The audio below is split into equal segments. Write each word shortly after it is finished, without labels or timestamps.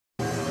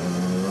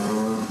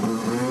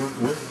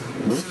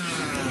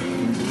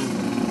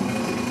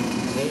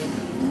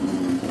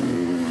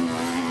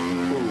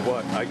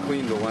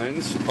clean the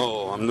lens.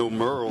 Oh, I'm no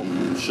Merle.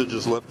 Should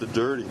just left it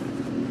dirty.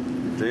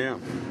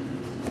 Damn.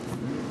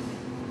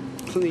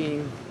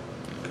 Clean.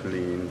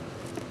 Clean.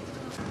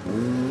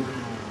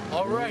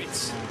 All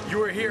right,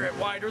 you are here at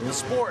Wider the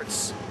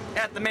Sports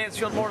at the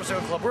Mansfield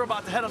Motorcycle Club. We're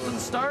about to head up to the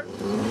start.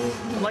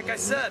 Like I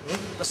said,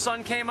 the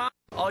sun came out.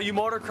 All you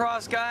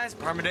motocross guys,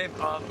 pardon me, Dave,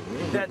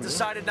 that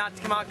decided not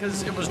to come out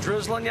because it was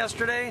drizzling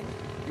yesterday,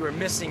 you are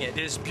missing it.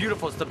 It is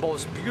beautiful. It's the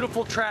most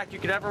beautiful track you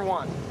could ever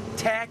want.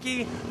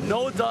 Tacky,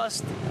 no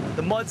dust,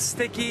 the mud's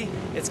sticky.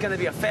 It's going to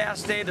be a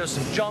fast day. There's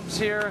some jumps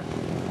here.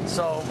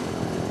 So,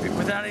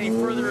 without any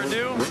further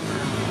ado,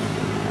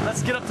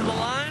 let's get up to the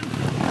line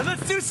and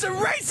let's do some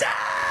racing!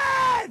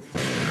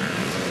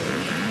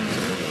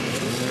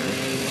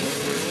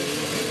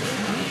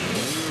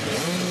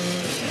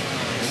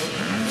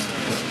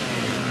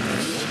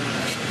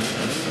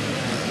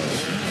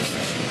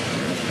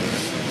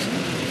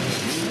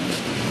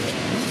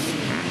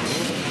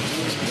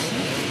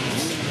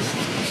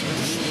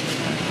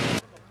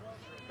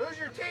 Who's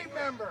your team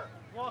member?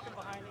 Walking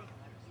behind me.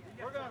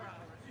 We're going to.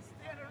 She's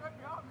standing right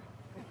behind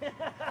me.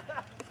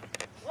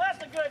 Well,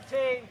 that's a good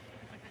team.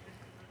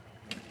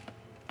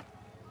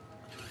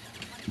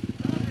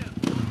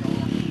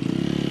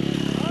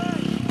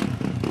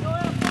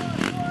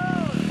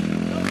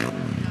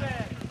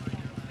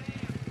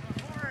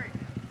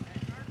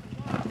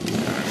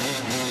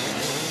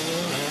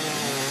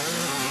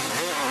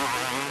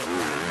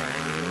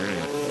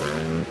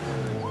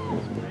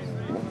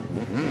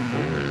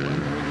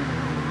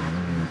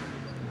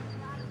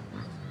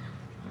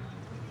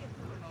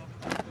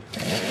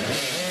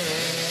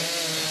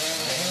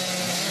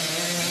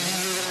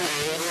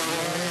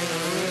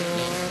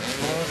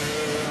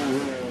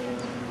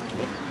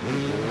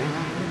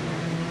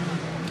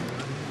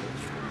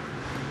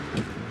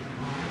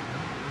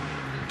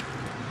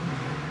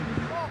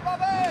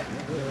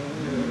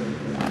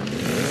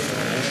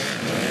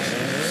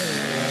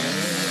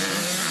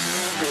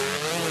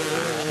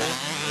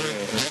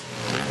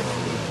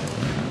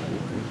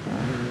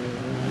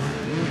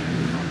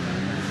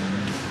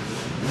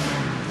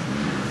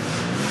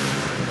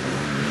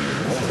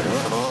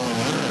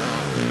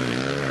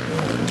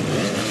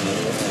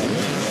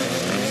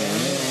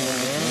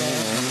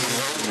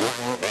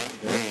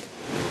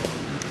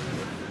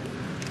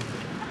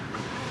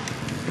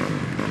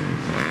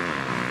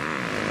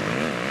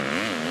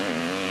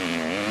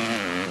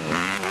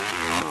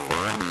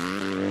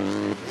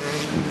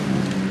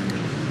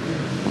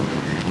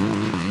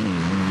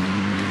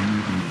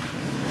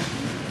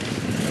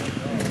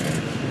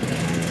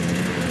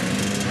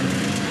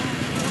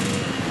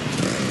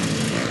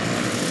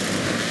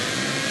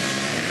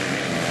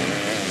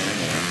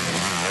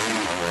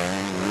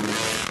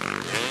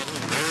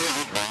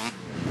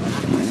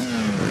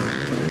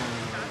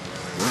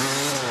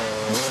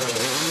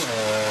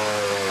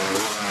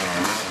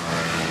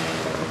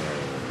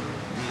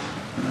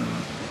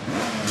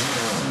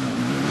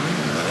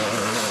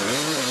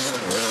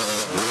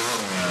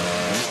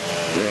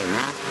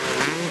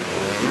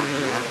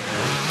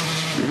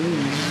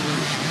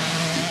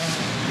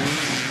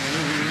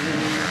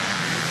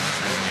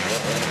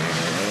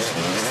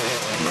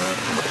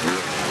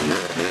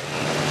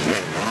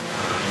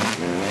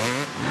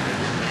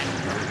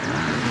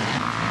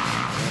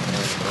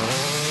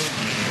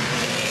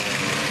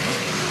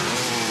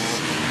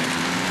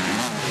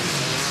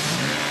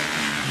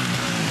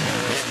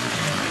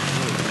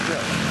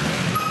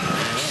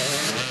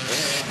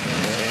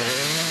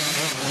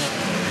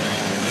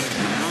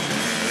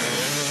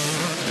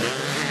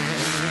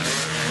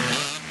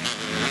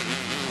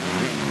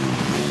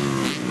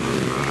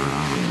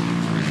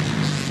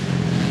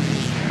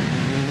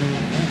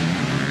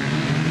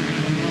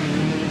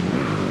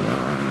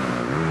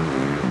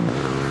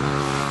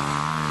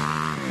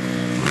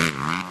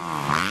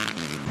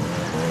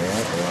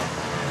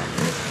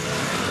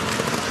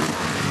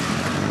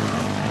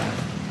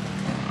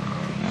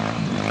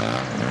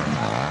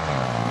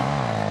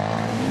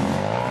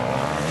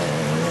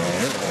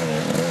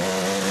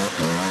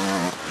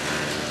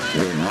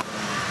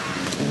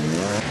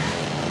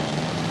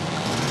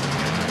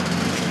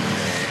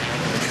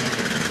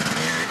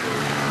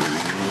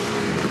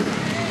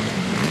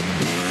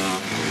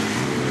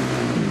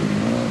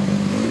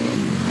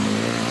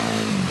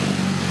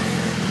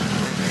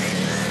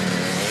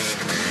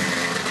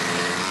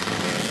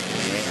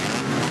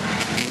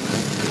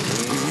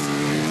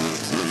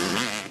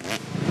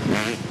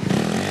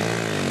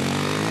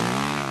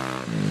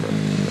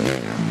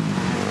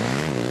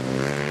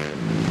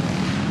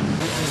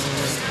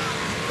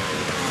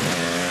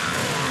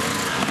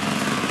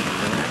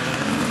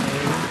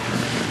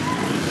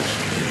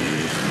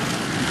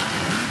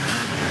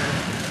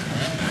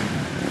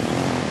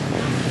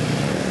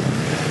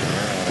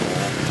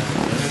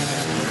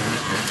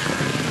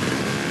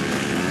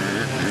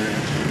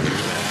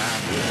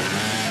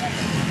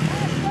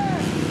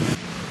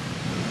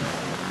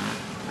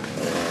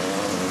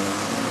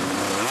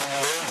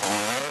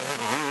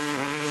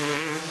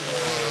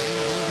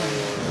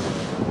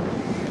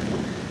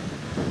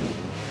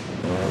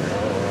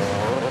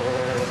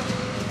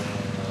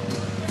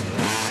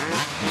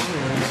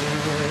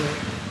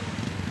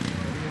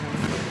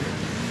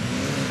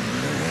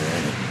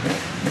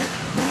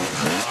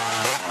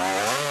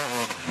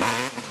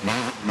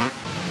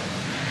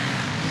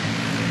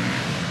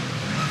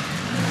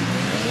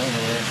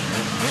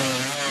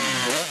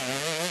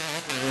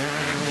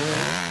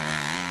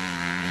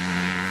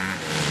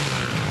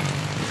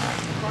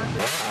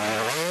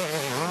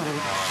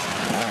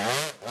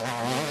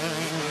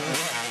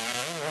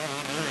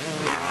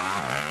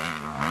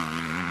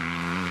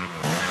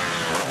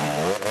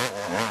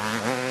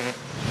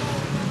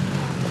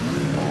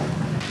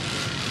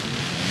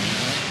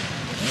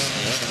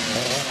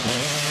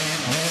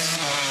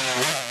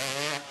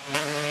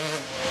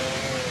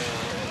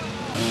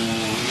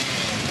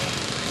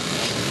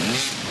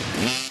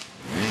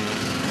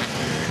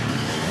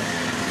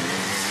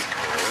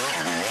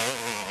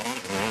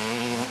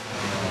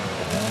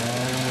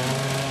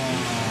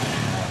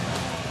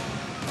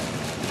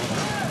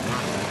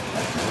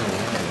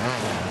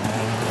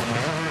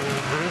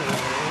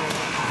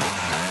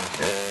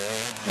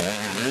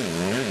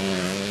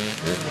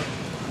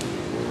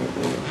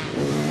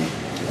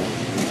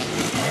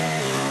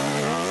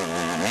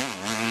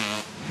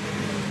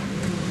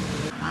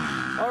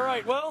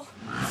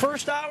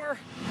 First hour,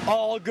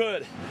 all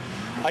good.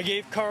 I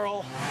gave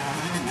Karl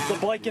the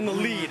bike in the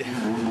lead.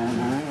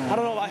 I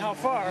don't know by how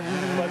far,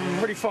 but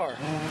pretty far.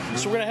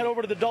 So we're gonna head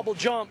over to the double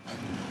jump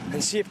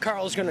and see if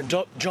Karl's gonna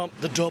jump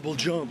the double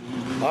jump.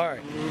 All right,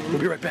 we'll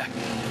be right back.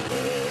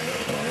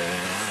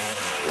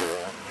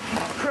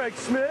 Craig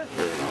Smith.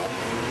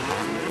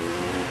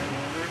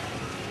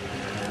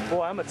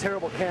 Boy, I'm a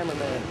terrible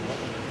cameraman.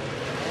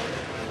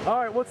 All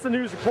right, what's the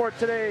news report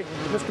today,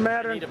 Mr.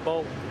 Mattern? Need a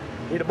bolt.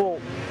 Need a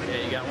bolt.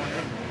 Yeah, you got one?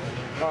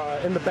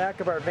 In the back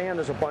of our van,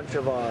 there's a bunch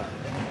of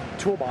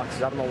toolboxes.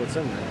 I don't know what's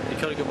in there. You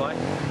could go by?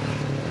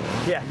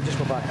 Yeah, just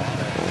go by.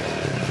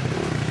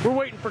 We're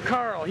waiting for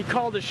Karl. He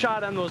called his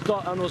shot on those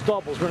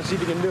doubles. We're gonna see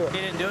if he can do it.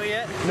 He didn't do it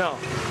yet? No.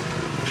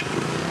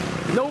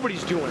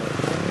 Nobody's doing it.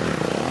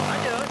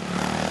 I do it.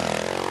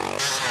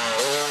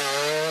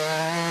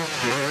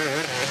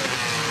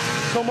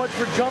 So much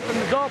for jumping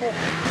the double.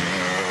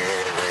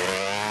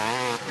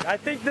 I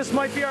think this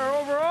might be our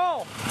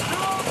overall.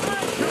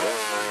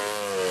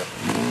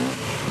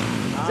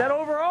 Is that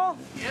overall?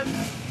 Yep.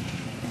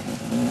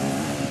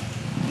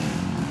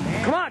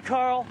 Come on,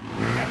 Karl.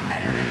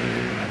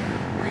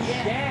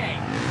 Dang.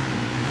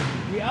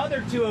 The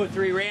other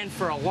 203 ran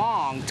for a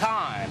long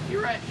time. He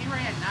ran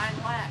 9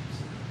 laps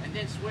and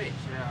then switched.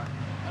 Yeah.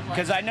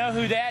 Because I know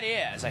who that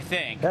is, I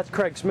think. That's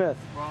Craig Smith.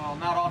 Well,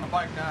 not on the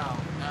bike now.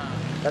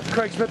 That's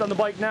Craig Smith on the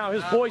bike now.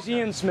 His boy's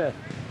Ian Smith.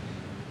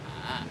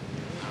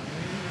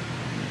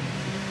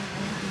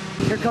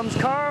 Here comes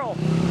Karl.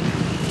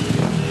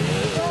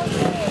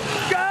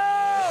 Go!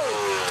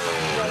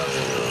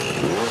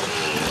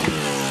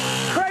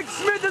 Craig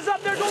Smith is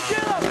up there. Go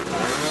get him!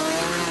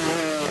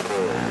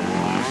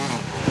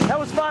 That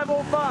was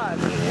 5:05.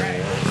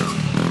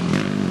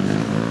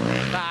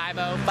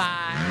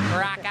 505,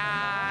 rock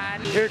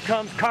on. Here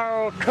comes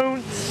Karl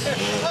Kunc.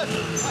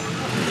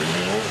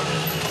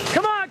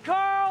 Come on,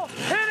 Karl!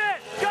 Hit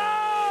it!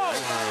 Go!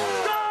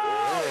 Go!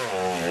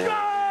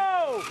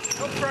 Go!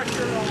 No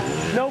pressure at all.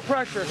 No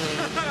pressure.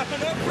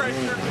 No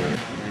pressure.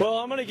 Well,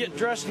 I'm gonna get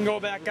dressed and go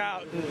back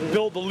out and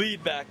build the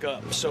lead back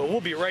up. So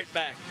we'll be right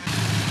back.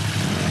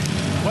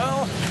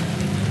 Well,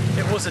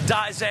 it was a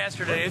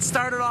disaster today. It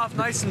started off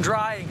nice and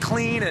dry and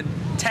clean and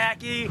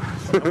tacky.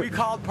 And we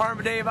called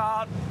Parma Dave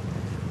out,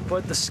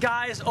 but the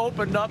skies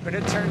opened up and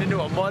it turned into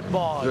a mud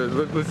bog.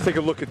 Let's take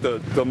a look at the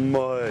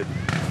mud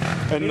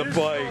and the It is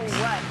so bikes.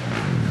 wet.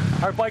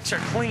 Our bikes are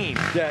clean,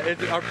 Yeah,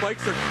 our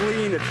bikes are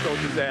clean. It's so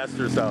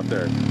disastrous out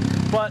there.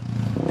 but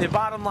the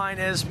bottom line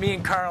is me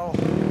and Karl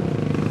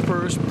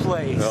first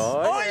place.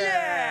 Oh,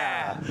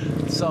 yeah!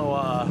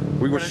 So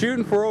We were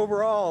shooting for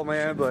overall,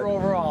 man, but for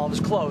overall, it was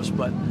close,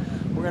 but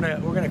we're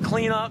gonna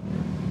clean up,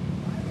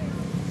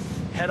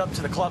 head up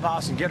to the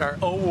clubhouse and get our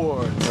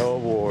award. no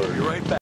award. Be right back.